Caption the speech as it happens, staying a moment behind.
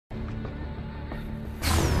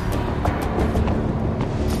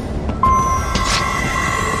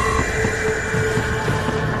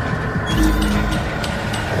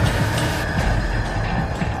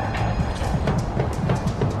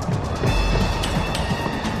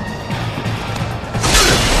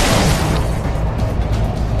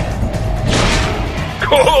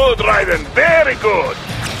Good, Raiden, very good.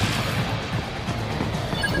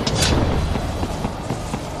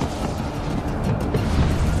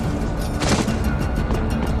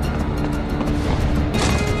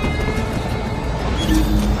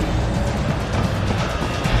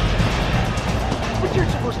 But you're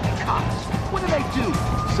supposed to be cops. What did I do?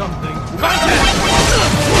 Something.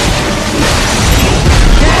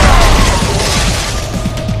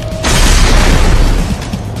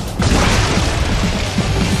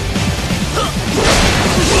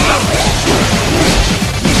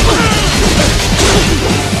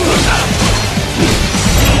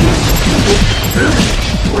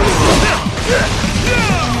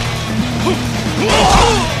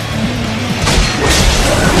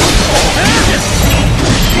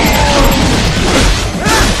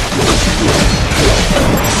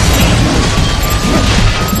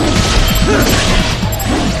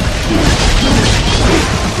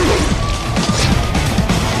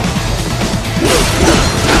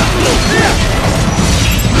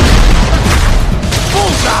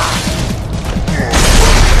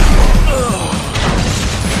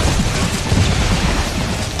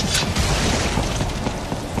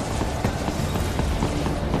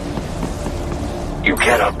 You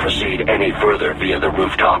cannot proceed any further via the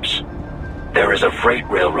rooftops. There is a freight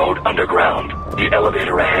railroad underground. The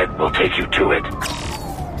elevator ahead will take you to it.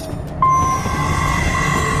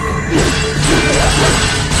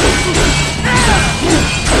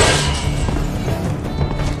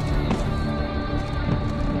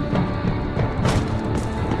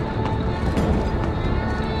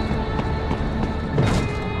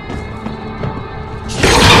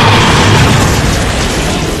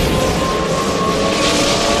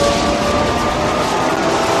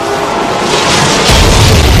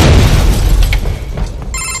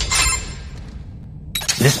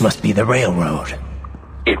 This must be the railroad.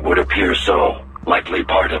 It would appear so. Likely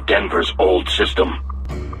part of Denver's old system.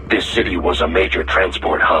 This city was a major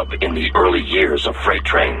transport hub in the early years of freight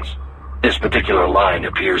trains. This particular line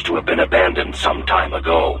appears to have been abandoned some time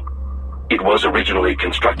ago. It was originally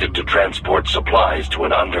constructed to transport supplies to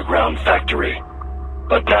an underground factory.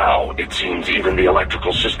 But now, it seems even the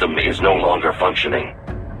electrical system is no longer functioning.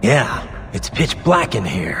 Yeah, it's pitch black in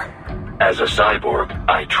here. As a cyborg,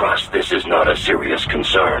 I trust this is not a serious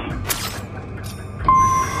concern.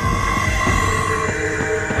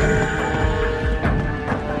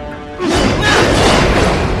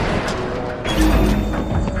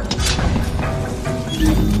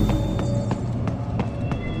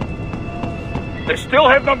 They still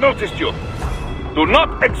have not noticed you. Do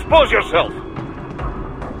not expose yourself.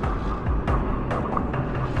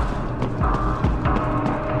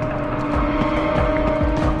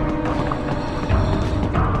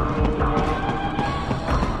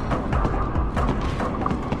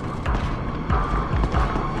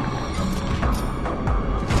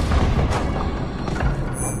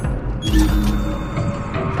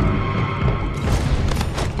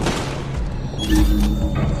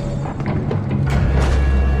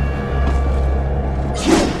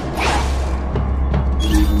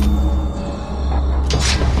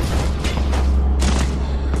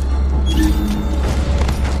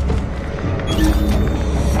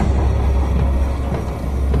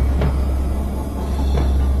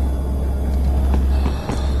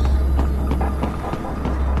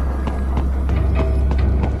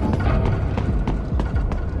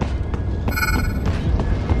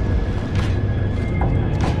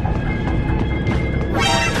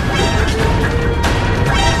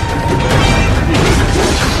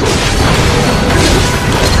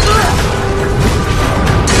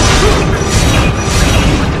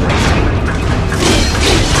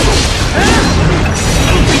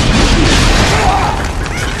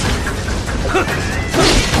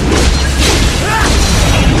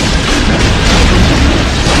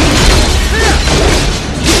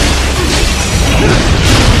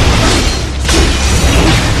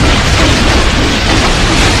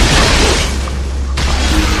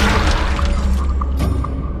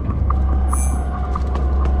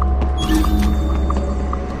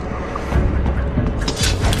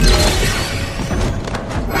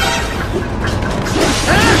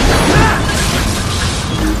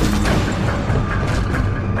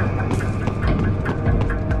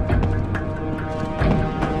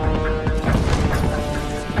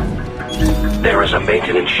 There is a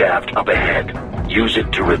maintenance shaft up ahead. Use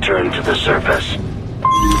it to return to the surface.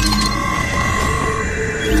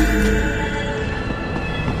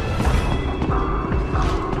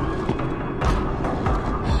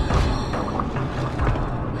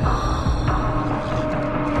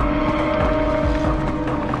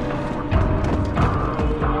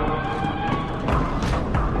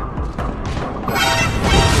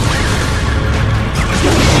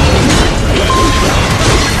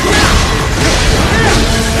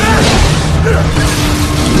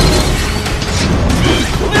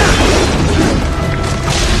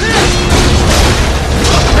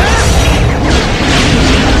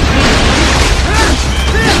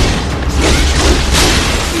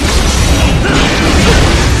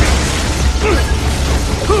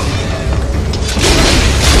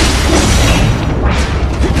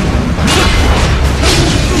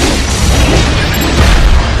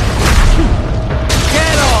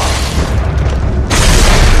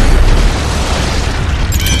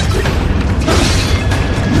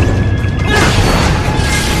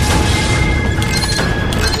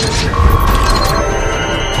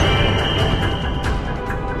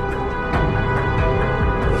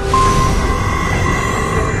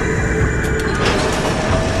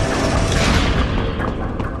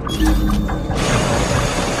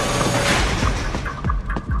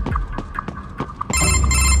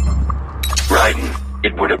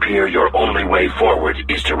 appear your only way forward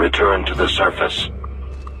is to return to the surface.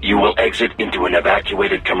 You will exit into an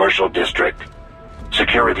evacuated commercial district.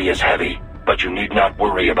 Security is heavy, but you need not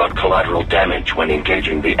worry about collateral damage when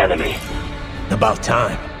engaging the enemy. About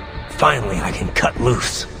time. Finally, I can cut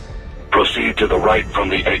loose. Proceed to the right from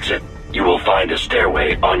the exit. You will find a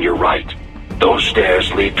stairway on your right. Those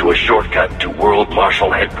stairs lead to a shortcut to World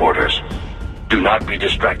Marshal Headquarters. Do not be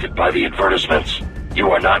distracted by the advertisements.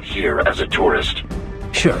 You are not here as a tourist.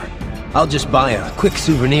 Sure. I'll just buy a quick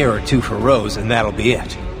souvenir or two for Rose and that'll be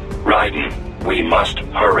it. Raiden, we must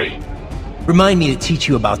hurry. Remind me to teach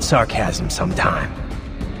you about sarcasm sometime.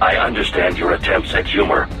 I understand your attempts at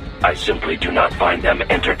humor. I simply do not find them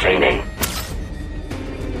entertaining.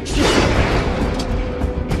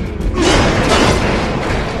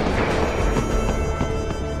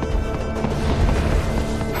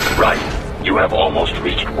 Right. You have almost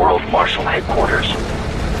reached World Marshal Headquarters.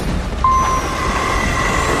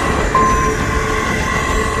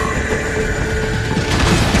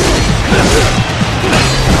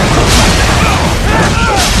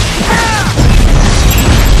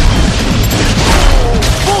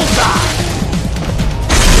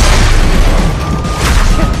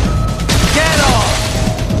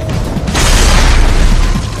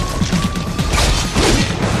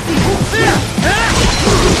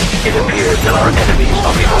 It appears that our enemies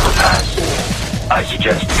on the overpass. I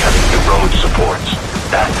suggest cutting the road supports.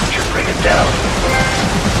 That should bring it down.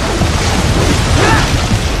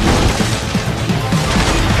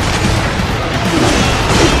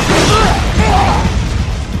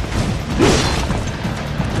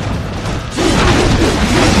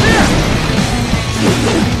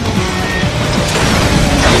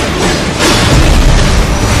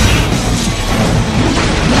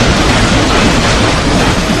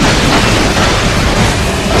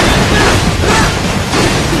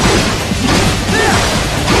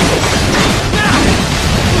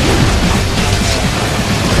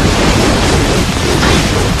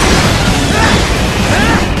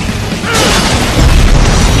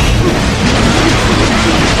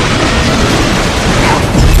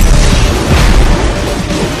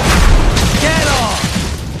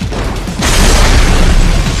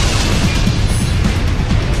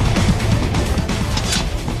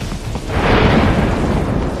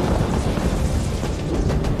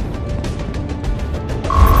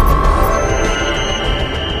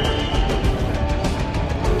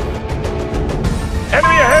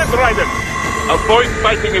 Avoid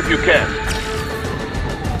fighting if you can.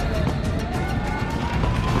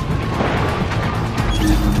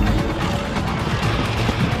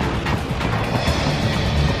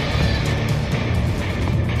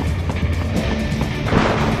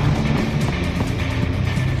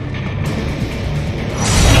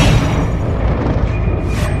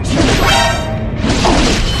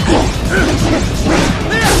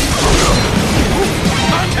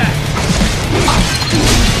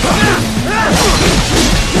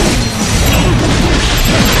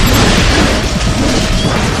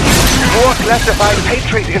 Classified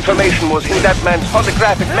Patriot information was in that man's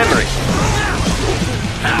holographic memory.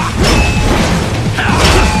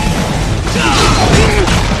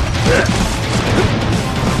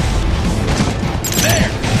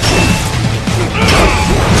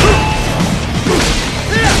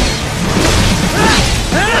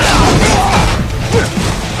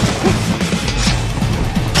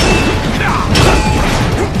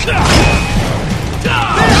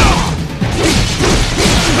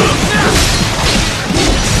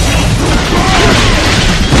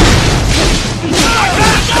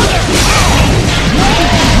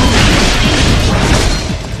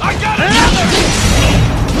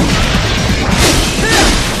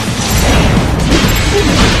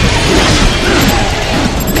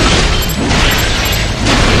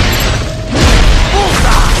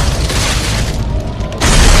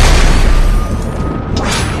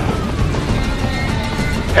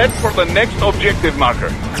 Head for the next objective marker.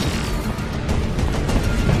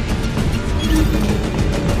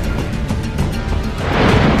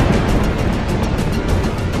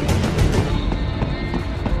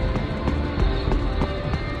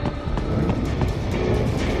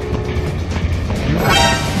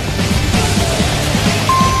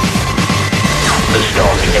 The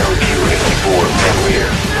stalking LQ-84 Fenrir,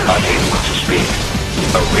 unable to speak.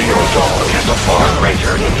 A real dog has a far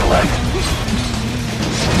greater intellect.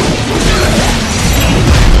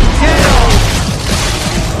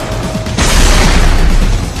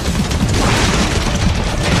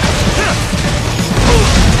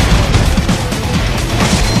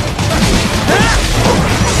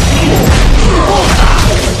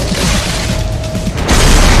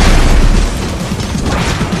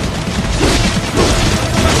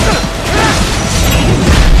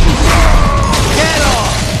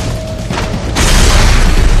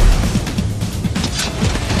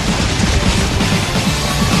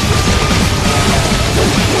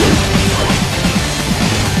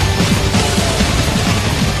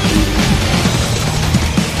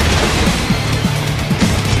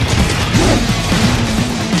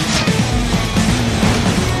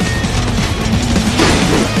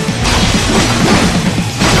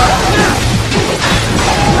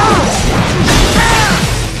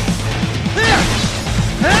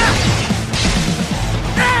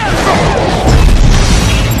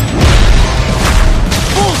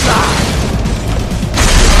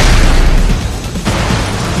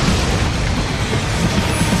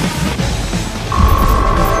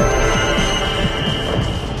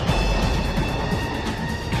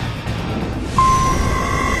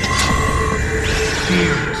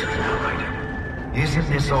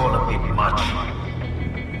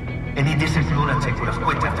 Any decent lunatic would have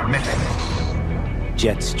quit after missing.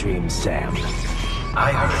 Jetstream Sam.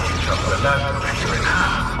 I heard you chopped the lab director in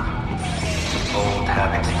half. Old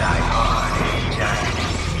habits die hard, eh, Jack?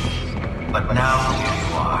 But now here you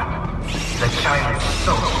are. The child's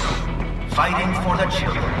soul. Fighting for the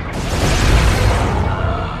children.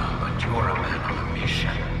 But you're a man on a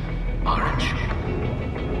mission, aren't you?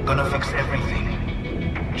 Gonna fix everything.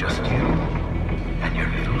 Just you and your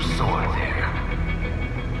little sword there.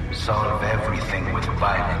 Solve everything with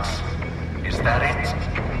violence. Is that it?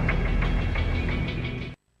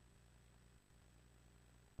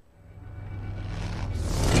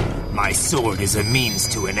 My sword is a means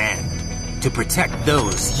to an end. To protect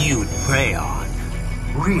those you'd prey on.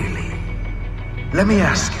 Really? Let me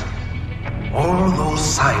ask you. All those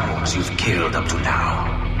cyborgs you've killed up to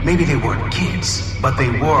now, maybe they weren't kids, but they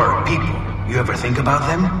were people. You ever think about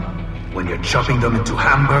them? When you're chopping them into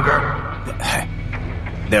hamburger?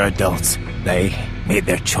 They're adults. They made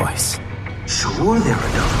their choice. Sure they're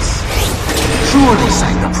adults. Sure they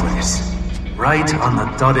signed up for this. Right on the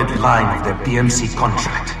dotted line of their BMC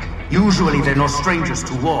contract. Usually they're no strangers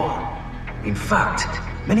to war. In fact,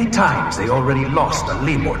 many times they already lost a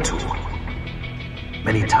limb or two.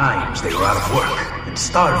 Many times they were out of work and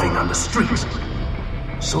starving on the street.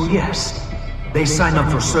 So yes, they signed up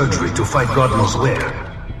for surgery to fight God knows where.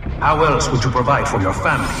 How else would you provide for your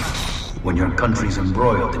family when your country's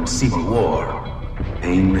embroiled in civil war?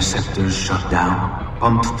 Pain receptors shut down,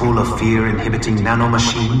 pumped full of fear-inhibiting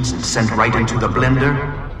nanomachines and sent right into the blender?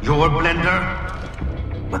 Your blender?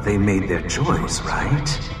 But they made their choice,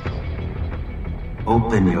 right?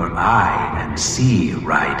 Open your eye and see,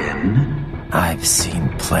 Raiden. I've seen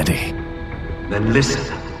plenty. Then listen.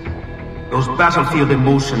 Those battlefield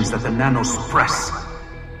emotions that the nanos suppress.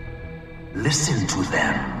 Listen to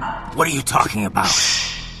them. What are you talking about? Shh.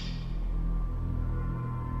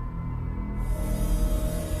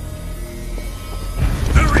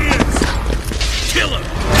 There he is! Kill him!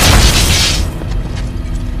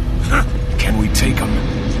 Can we take him?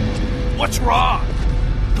 What's wrong?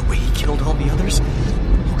 The way he killed all the others?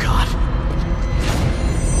 Oh, God.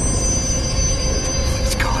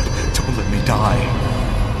 Please, God, don't let me die.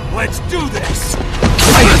 Let's do this!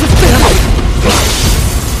 I have a family!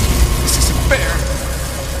 This isn't fair.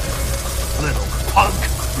 Little punk.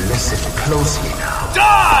 Listen closely now.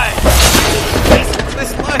 Die!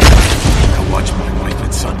 This life. I watched my wife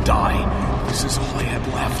and son die. This is all I had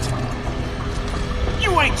left.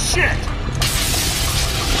 You ain't shit!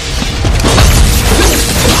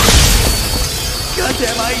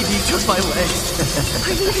 Goddamn IED took my legs.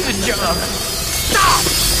 I needed a job. Stop!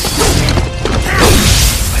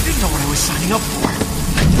 I didn't know what I was signing up for.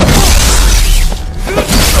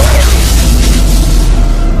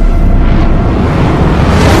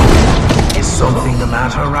 Is something the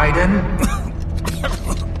matter, Raiden?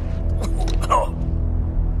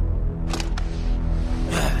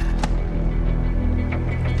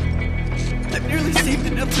 I've nearly saved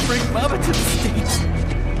enough to bring Mama to the States.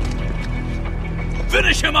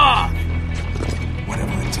 Finish him off!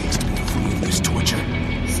 Whatever it takes to be free of this torture.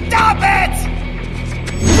 Stop it!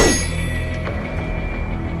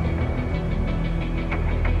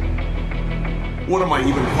 What am I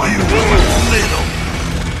even playing? Little!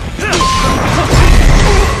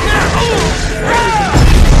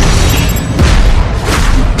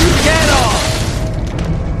 Get off!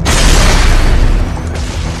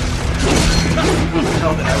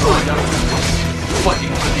 Now that I really got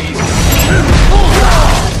fighting for these.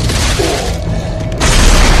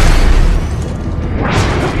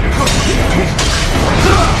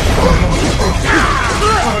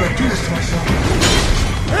 How did I do this to myself?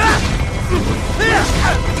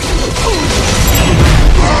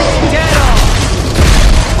 Get off!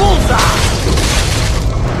 Bullseye!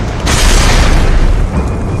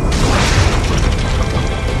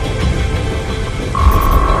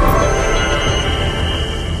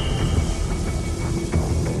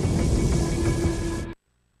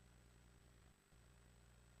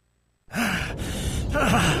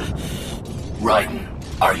 Raiden,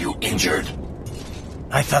 are you injured?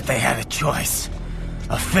 I thought they had a choice.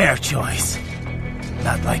 A fair choice.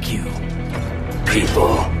 Not like you.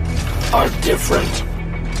 People are different.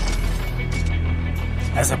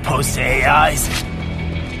 As opposed to AIs?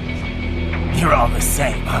 You're all the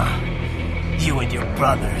same, huh? You and your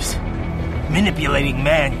brothers. Manipulating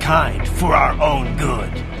mankind for our own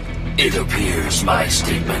good. It appears my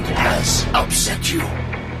statement has upset you.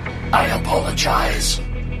 I apologize.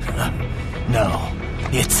 No,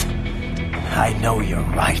 it's... I know you're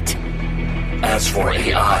right. As for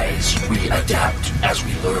AIs, we adapt as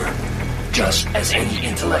we learn. Just as any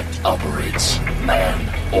intellect operates, man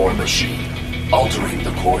or machine altering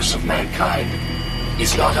the course of mankind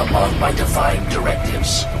is not among my defined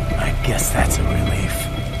directives. I guess that's a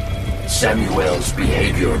relief. Samuel's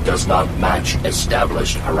behavior does not match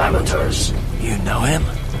established parameters. You know him?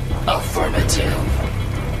 Affirmative.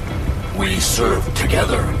 We served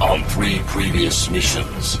together on 3 previous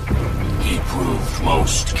missions. He proved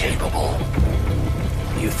most capable.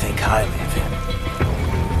 You think highly of him?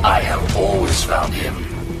 I have always found him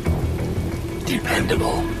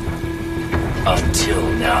dependable. Until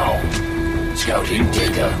now. Scouting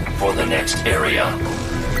data for the next area.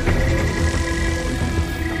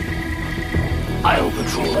 I'll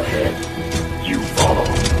patrol ahead. You follow.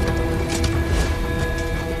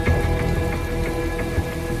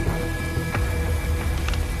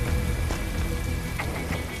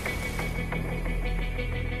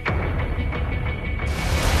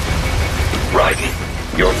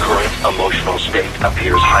 Raiden, your current emotional state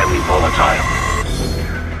appears highly volatile.